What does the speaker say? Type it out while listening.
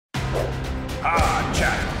Hard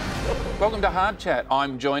Chat. Welcome to Hard Chat.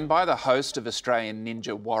 I'm joined by the host of Australian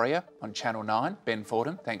Ninja Warrior on Channel 9, Ben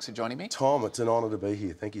Fordham. Thanks for joining me. Tom, it's an honour to be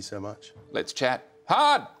here. Thank you so much. Let's chat.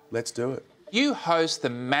 Hard! Let's do it. You host the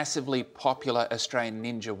massively popular Australian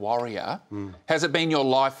Ninja Warrior. Has it been your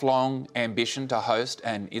lifelong ambition to host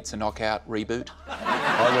an It's a Knockout reboot?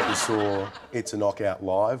 I went and saw It's a Knockout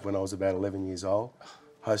live when I was about 11 years old,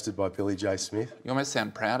 hosted by Billy J. Smith. You almost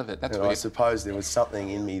sound proud of it. That's And weird. I suppose there was something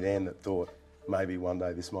in me then that thought, maybe one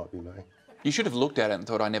day this might be me. You should have looked at it and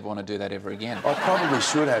thought, I never want to do that ever again. I probably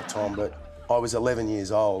should have, Tom, but I was 11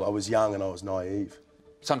 years old. I was young and I was naive.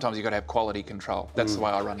 Sometimes you've got to have quality control. That's the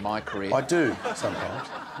way I run my career. I do, sometimes.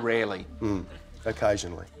 Rarely.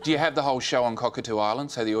 Occasionally. Do you have the whole show on Cockatoo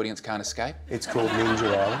Island so the audience can't escape? It's called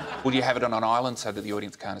Ninja Island. Or do you have it on an island so that the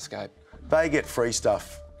audience can't escape? They get free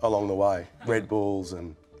stuff along the way. Red Bulls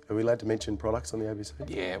and... Are we allowed to mention products on the ABC?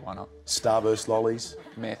 Yeah, why not? Starburst lollies.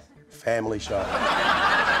 Meth. Family show.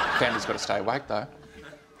 Family's got to stay awake, though.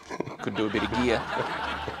 Could do a bit of gear.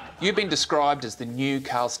 You've been described as the new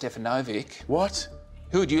Karl Stefanovic. What?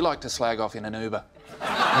 Who would you like to slag off in an Uber?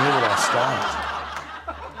 Where would I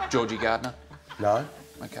start? Georgie Gardner? No.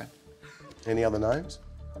 OK. Any other names?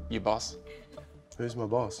 Your boss? Who's my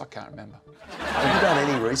boss? I can't remember. Have you done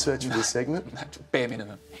any research for this segment? Bare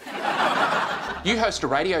minimum. You host a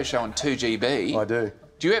radio show on 2GB. I do.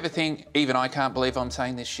 Do you ever think, even I can't believe I'm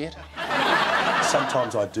saying this shit?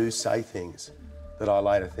 Sometimes I do say things that I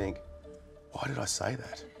later think, why did I say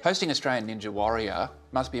that? Hosting Australian Ninja Warrior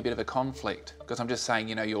must be a bit of a conflict, because I'm just saying,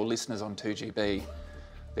 you know, your listeners on 2GB,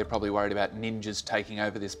 they're probably worried about ninjas taking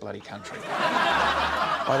over this bloody country.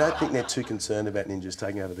 I don't think they're too concerned about ninjas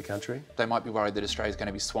taking over the country. They might be worried that Australia's going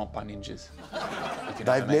to be swamped by ninjas. If you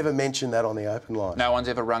know They've what I mean. never mentioned that on the open line. No one's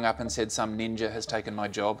ever rung up and said some ninja has taken my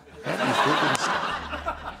job. How do you think it's...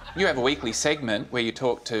 You have a weekly segment where you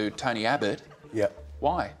talk to Tony Abbott. Yep.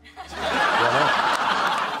 Why? Why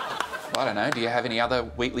I don't know. Do you have any other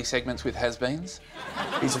weekly segments with has-beens?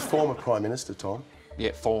 not? He's a former Prime Minister, Tom.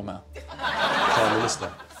 Yeah, former. Prime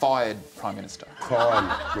Minister. Fired Prime Minister.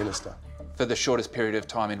 Prime Minister. For the shortest period of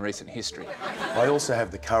time in recent history. I also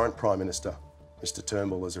have the current Prime Minister, Mr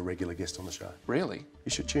Turnbull, as a regular guest on the show. Really?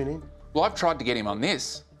 You should tune in. Well, I've tried to get him on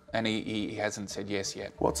this, and he hasn't said yes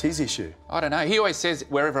yet. What's his issue? I don't know. He always says,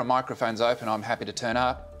 wherever a microphone's open, I'm happy to turn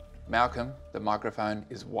up. Malcolm, the microphone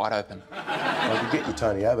is wide open. I could get you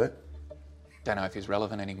Tony Abbott. Don't know if he's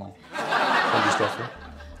relevant anymore. I'm just offering.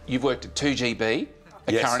 You've worked at 2GB,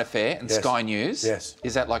 a Yes. Current Affair, and Yes. Sky News. Yes.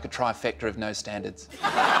 Is that like a trifecta of no standards?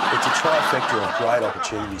 It's a trifecta of great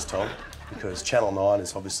opportunities, Tom, because Channel 9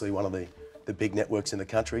 is obviously one of the big networks in the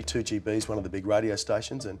country. 2GB is one of the big radio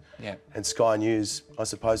stations, and Sky News, I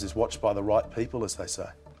suppose, is watched by the right people, as they say.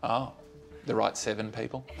 Oh, the right 7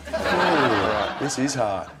 people. Right. This is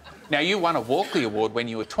hard. Now, you won a Walkley Award when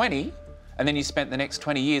you were 20, and then you spent the next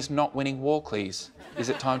 20 years not winning Walkleys. Is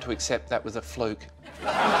it time to accept that was a fluke?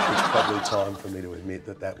 It's probably time for me to admit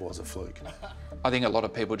that that was a fluke. I think a lot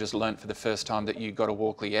of people just learnt for the first time that you got a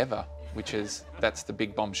Walkley ever, that's the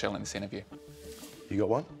big bombshell in this interview. You got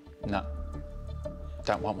one? No.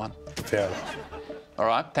 Don't want one. Fair enough. All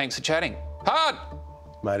right, thanks for chatting. Hard!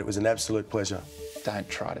 Mate, it was an absolute pleasure. Don't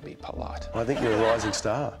try to be polite. I think you're a rising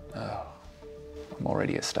star. I'm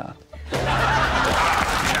already a star.